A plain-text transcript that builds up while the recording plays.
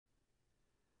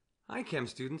Hi, Chem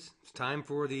students. It's time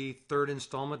for the third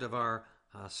installment of our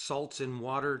salts in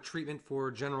water treatment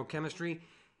for general chemistry.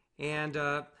 And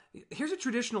here's a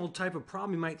traditional type of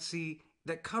problem you might see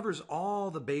that covers all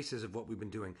the bases of what we've been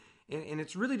doing. And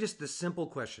it's really just the simple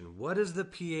question: what is the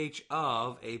pH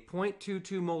of a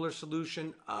 0.22 molar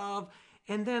solution of?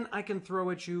 And then I can throw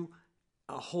at you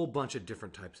a whole bunch of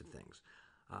different types of things.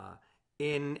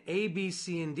 In A, B,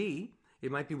 C, and D,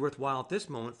 it might be worthwhile at this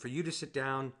moment for you to sit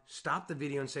down, stop the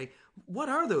video, and say, what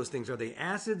are those things? Are they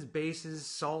acids, bases,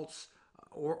 salts,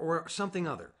 or something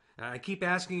other? I keep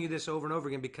asking you this over and over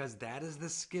again because that is the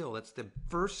skill. That's the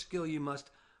first skill you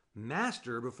must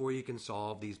master before you can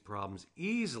solve these problems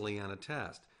easily on a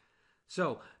test.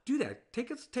 So do that.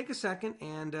 Take a second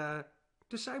and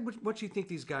decide what you think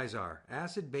these guys are: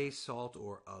 acid, base, salt,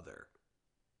 or other.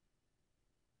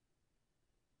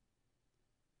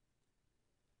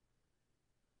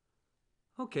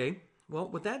 Okay, well,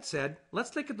 with that said,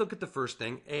 let's take a look at the first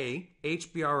thing, A,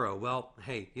 HBRO. Well,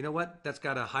 hey, you know what? That's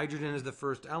got a hydrogen as the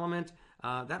first element.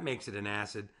 That makes it an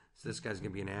acid. So this guy's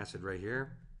going to be an acid right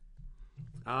here.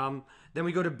 Then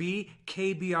we go to B,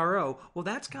 KBRO. Well,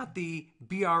 that's got the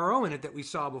BRO in it that we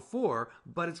saw before,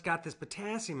 but it's got this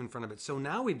potassium in front of it. So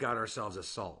now we've got ourselves a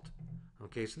salt.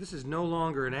 Okay, so this is no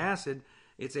longer an acid.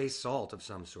 It's a salt of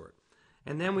some sort.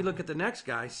 And then we look at the next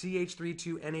guy,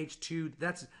 CH32NH2.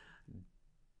 That's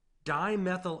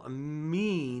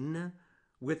dimethylamine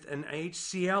with an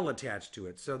HCl attached to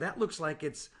it. So that looks like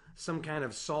it's some kind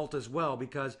of salt as well,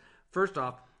 because first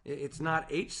off, it's not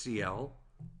HCl,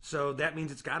 so that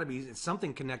means it's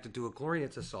something connected to a chlorine.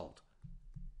 It's a salt.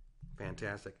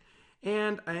 Fantastic.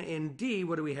 And in D,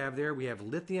 what do we have there? We have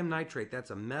lithium nitrate.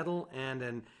 That's a metal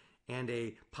and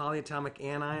a polyatomic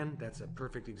anion. That's a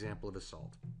perfect example of a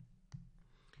salt.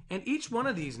 And each one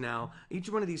of these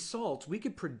salts, we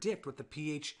could predict what the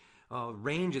pH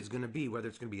range is going to be, whether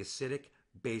it's going to be acidic,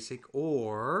 basic,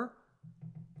 or...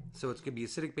 So it's going to be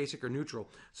acidic, basic, or neutral.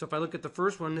 So if I look at the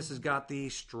first one, this has got the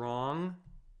strong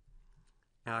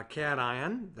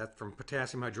cation. That's from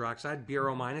potassium hydroxide.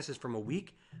 BRO minus is from a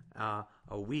weak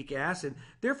acid.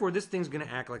 Therefore, this thing's going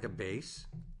to act like a base.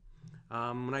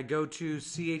 When I go to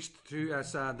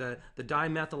CH3, the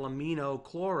dimethylamino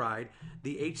chloride,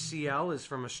 the HCl is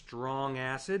from a strong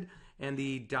acid, and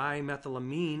the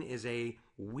dimethylamine is a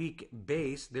weak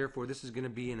base. Therefore, this is going to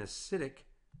be an acidic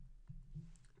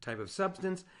type of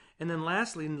substance. And then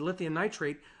lastly, in lithium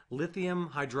nitrate,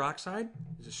 lithium hydroxide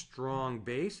is a strong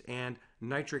base, and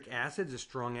nitric acid is a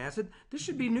strong acid. This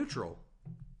should be neutral.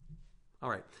 All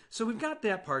right, so we've got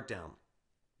that part down.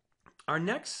 Our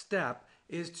next step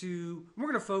is we're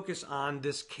going to focus on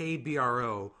this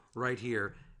KBRO right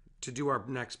here to do our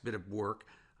next bit of work.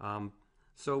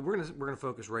 So we're going to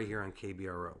focus right here on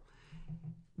KBRO.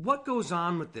 What goes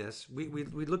on with this? We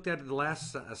looked at it in the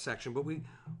last section,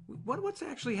 but what's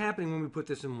actually happening when we put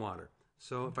this in water?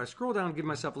 So if I scroll down and give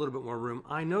myself a little bit more room,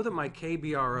 I know that my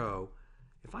KBRO,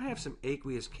 if I have some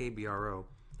aqueous KBRO,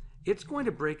 it's going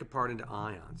to break apart into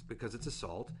ions because it's a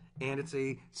salt, and it's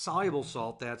a soluble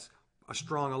salt that's a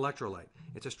strong electrolyte.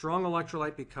 It's a strong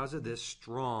electrolyte because of this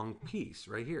strong piece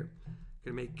right here.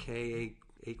 Going to make K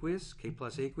aqueous, K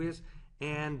plus aqueous,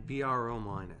 and BRO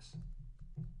minus.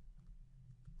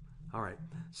 All right,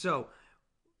 so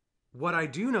what I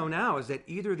do know now is that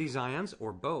either of these ions,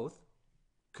 or both,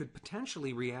 could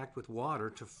potentially react with water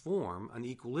to form an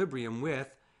equilibrium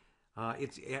with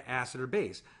its acid or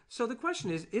base. So the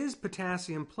question is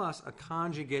potassium plus a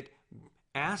conjugate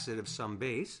acid of some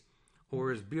base,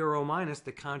 or is BRO minus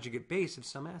the conjugate base of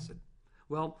some acid?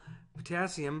 Well,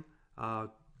 potassium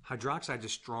hydroxide is a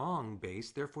strong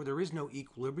base, therefore there is no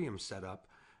equilibrium set up.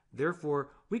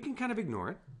 Therefore, we can kind of ignore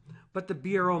it. But the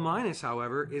BRO minus,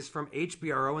 however, is from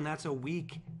HBRO, and that's a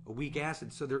weak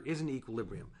acid, so there is an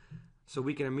equilibrium. So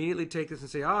we can immediately take this and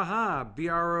say, aha,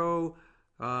 BRO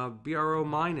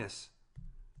minus,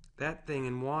 that thing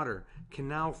in water, can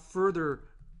now further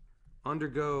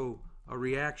undergo a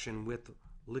reaction with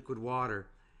liquid water,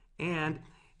 and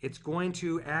it's going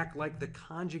to act like the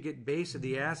conjugate base of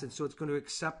the acid, so it's going to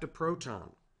accept a proton.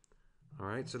 All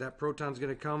right, so that proton is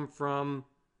going to come from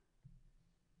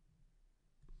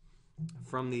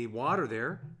the water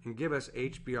there and give us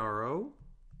HBRO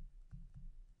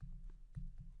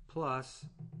plus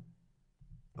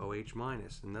OH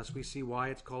minus, and thus we see why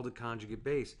it's called a conjugate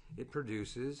base. It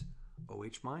produces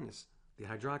OH minus, the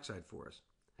hydroxide, for us.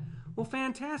 Well,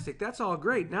 fantastic. That's all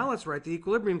great. Now let's write the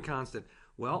equilibrium constant.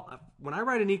 Well, when I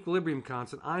write an equilibrium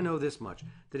constant, I know this much,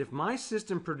 that if my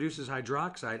system produces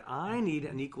hydroxide, I need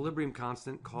an equilibrium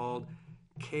constant called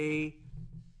K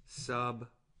sub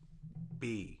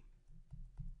B.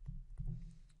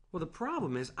 Well, the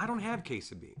problem is I don't have K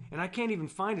sub B, and I can't even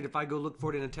find it if I go look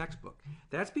for it in a textbook.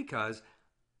 That's because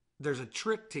there's a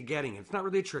trick to getting it. It's not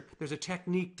really a trick. There's a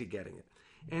technique to getting it.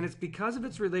 And it's because of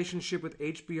its relationship with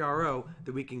HBRO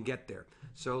that we can get there.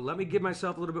 So let me give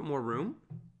myself a little bit more room,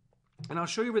 and I'll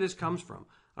show you where this comes from.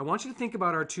 I want you to think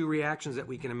about our two reactions that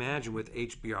we can imagine with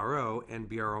HBRO and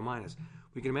BRO minus.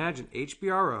 We can imagine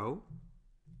HBRO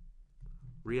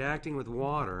reacting with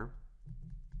water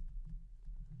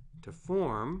to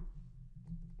form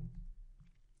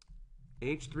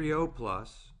H3O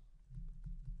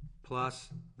plus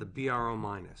the BRO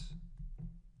minus.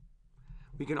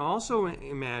 We can also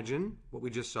imagine what we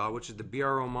just saw, which is the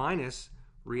BRO minus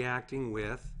reacting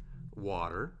with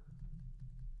water.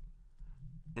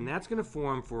 And that's going to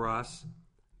form for us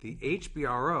the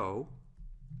HBRO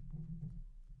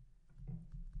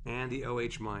and the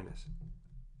OH minus.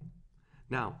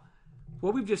 Now,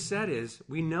 what we've just said is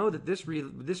we know that this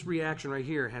reaction right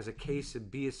here has a K sub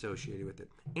B associated with it.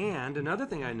 And another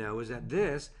thing I know is that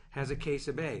this has a K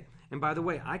sub A. And by the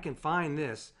way, I can find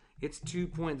this. It's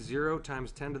 2.0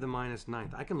 times 10 to the minus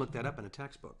 9th. I can look that up in a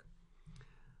textbook.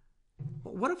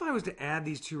 What if I was to add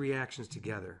these two reactions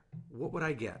together? What would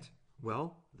I get?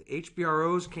 Well, the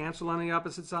HBROs cancel on the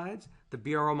opposite sides, the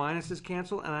BRO minuses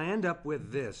cancel, and I end up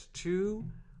with this. Two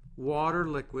water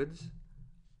liquids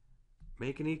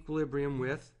make an equilibrium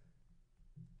with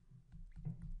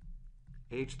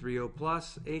H3O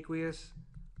plus aqueous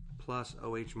plus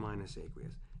OH minus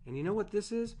aqueous. And you know what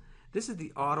this is? This is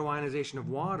the autoionization of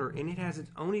water, and it has its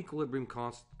own equilibrium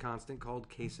constant called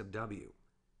K sub W.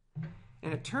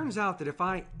 And it turns out that if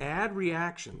I add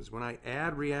reactions, when I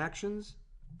add reactions,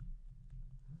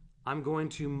 I'm going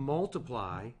to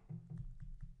multiply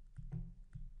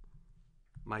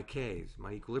my K's,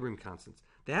 my equilibrium constants.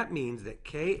 That means that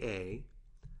Ka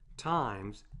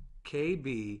times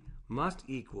Kb must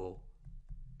equal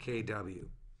Kw.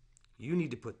 You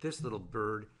need to put this little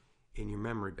bird in your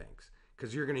memory banks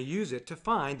because you're going to use it to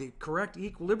find the correct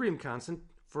equilibrium constant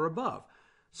for above.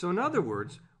 So in other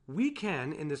words, we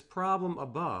can, in this problem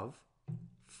above,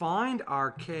 find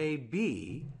our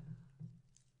Kb.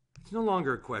 It's no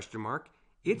longer a question mark.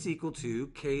 It's equal to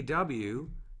Kw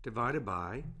divided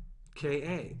by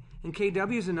Ka. And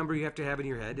Kw is a number you have to have in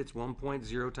your head. It's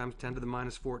 1.0 times 10 to the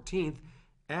minus 14th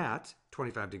at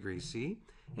 25 degrees C.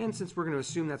 And since we're going to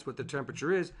assume that's what the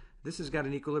temperature is, this has got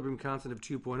an equilibrium constant of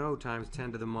 2.0 times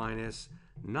 10 to the minus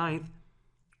 9th.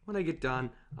 When I get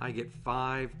done, I get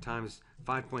 5 times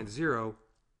 5.0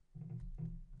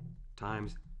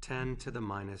 times 10 to the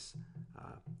minus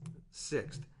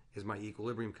 6th is my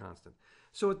equilibrium constant.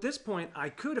 So at this point, I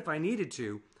could, if I needed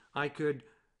to, I could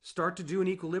start to do an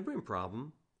equilibrium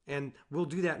problem, and we'll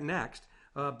do that next.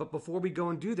 But before we go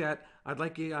and do that, I'm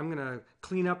going to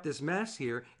clean up this mess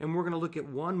here, and we're going to look at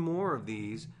one more of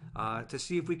these to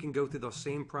see if we can go through the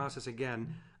same process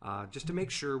again, just to make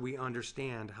sure we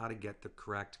understand how to get the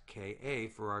correct Ka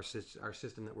for our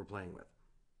system that we're playing with.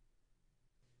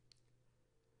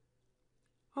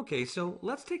 Okay, so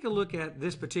let's take a look at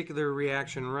this particular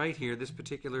reaction right here, this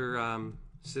particular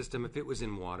system, if it was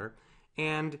in water.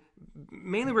 And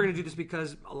mainly we're going to do this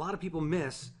because a lot of people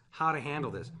miss how to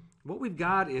handle this. What we've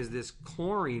got is this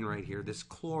chlorine right here, this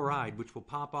chloride, which will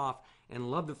pop off and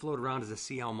love to float around as a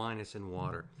Cl minus in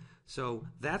water. So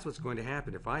that's what's going to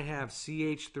happen. If I have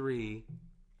CH3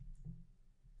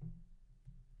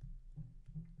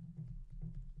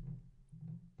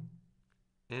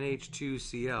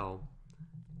 NH2Cl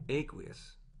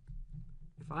aqueous,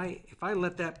 if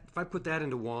I put that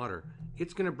into water,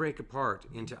 it's going to break apart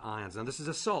into ions. Now this is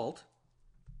a salt.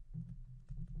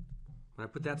 When I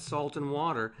put that salt in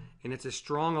water, and it's a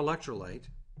strong electrolyte,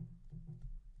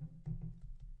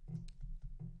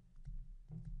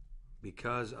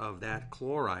 because of that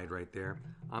chloride right there,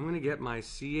 I'm going to get my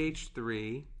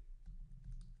CH3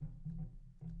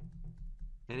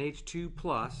 NH2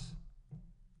 plus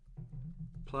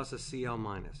a Cl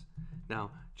minus.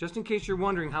 Now, just in case you're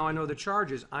wondering how I know the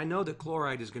charges, I know that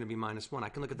chloride is going to be -1. I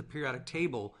can look at the periodic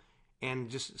table and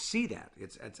just see that.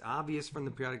 It's obvious from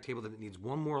the periodic table that it needs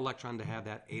one more electron to have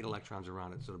that 8 electrons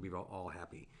around it, so it'll be all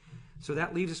happy. So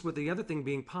that leaves us with the other thing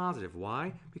being positive.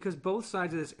 Why? Because both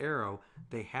sides of this arrow,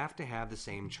 they have to have the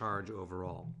same charge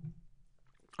overall.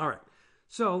 All right,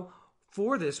 so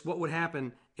for this, what would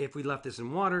happen if we left this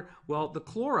in water? Well, the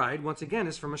chloride, once again,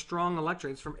 is from a strong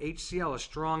electrolyte. It's from HCl, a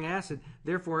strong acid.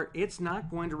 Therefore, it's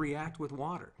not going to react with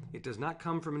water. It does not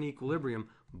come from an equilibrium,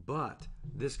 but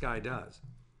this guy does.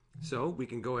 So we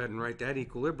can go ahead and write that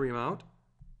equilibrium out.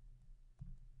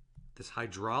 This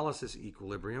hydrolysis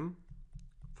equilibrium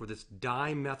for this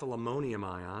dimethylammonium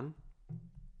ion.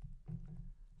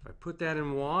 If I put that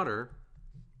in water,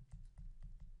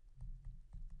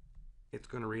 it's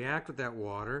going to react with that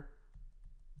water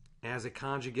as a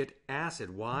conjugate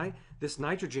acid. Why? This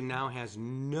nitrogen now has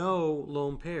no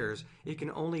lone pairs. It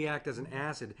can only act as an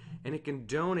acid, and it can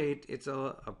donate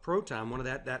a proton, one of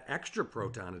that extra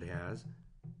proton it has.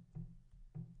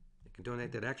 It can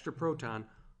donate that extra proton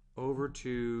over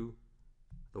to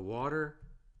the water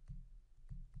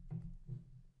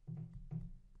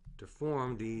to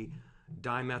form the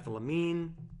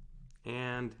dimethylamine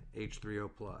and H3O+.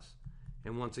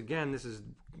 And once again, this is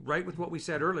right with what we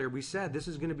said earlier. We said this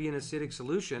is going to be an acidic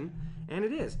solution, and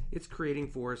it is. It's creating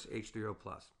for us H3O+.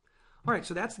 All right,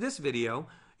 so that's this video.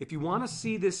 If you want to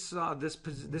see this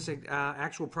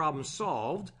actual problem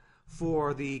solved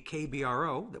for the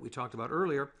KBRO that we talked about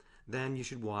earlier, then you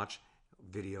should watch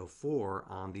video 4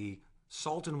 on the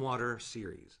salt and water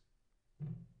series.